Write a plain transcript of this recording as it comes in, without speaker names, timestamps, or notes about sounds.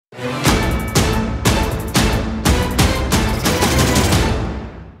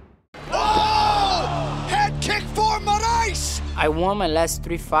I won my last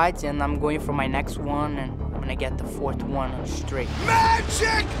 3 fights, and I'm going for my next one, and I'm gonna get the 4th one straight.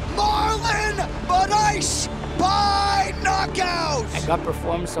 Magic Marlon Moraes by knockout! I got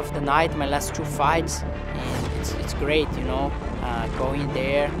performance of the night, my last 2 fights, and it's great, you know, go in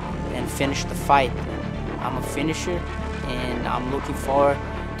there and finish the fight. I'm a finisher, and I'm looking forward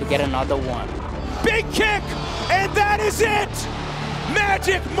to get another one. Big kick, and that is it!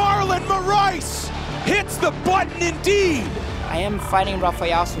 Magic Marlon Moraes hits the button indeed! I am fighting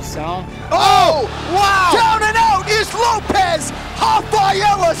Raphael Assuncao. Oh, wow! Down and out is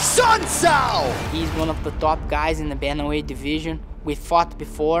Raphael Assuncao! He's one of the top guys in the bantamweight division. We fought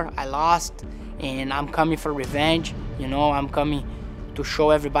before, I lost, and I'm coming for revenge. You know, I'm coming to show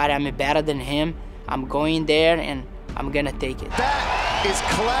everybody I'm better than him. I'm going there, and I'm gonna take it. That is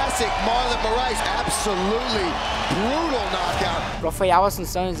classic Marlon Moraes. Absolutely brutal knockout. Raphael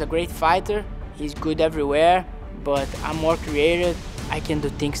Assuncao is a great fighter. He's good everywhere, but I'm more creative. I can do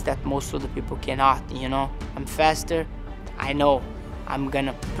things that most of the people cannot, you know. I'm faster. I know I'm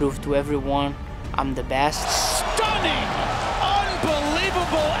gonna prove to everyone I'm the best. Stunning!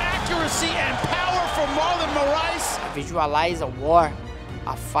 Unbelievable accuracy and power from Marlon Moraes. I visualize a war,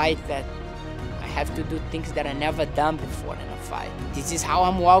 a fight that I have to do things that I never done before in a fight. This is how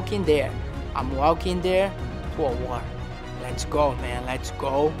I'm walking there. I'm walking there to a war. Let's go, man, let's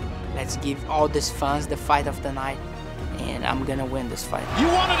go. Let's give all these fans the fight of the night, and I'm gonna win this fight. You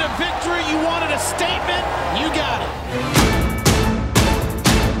wanted a victory, you wanted a statement, you got it.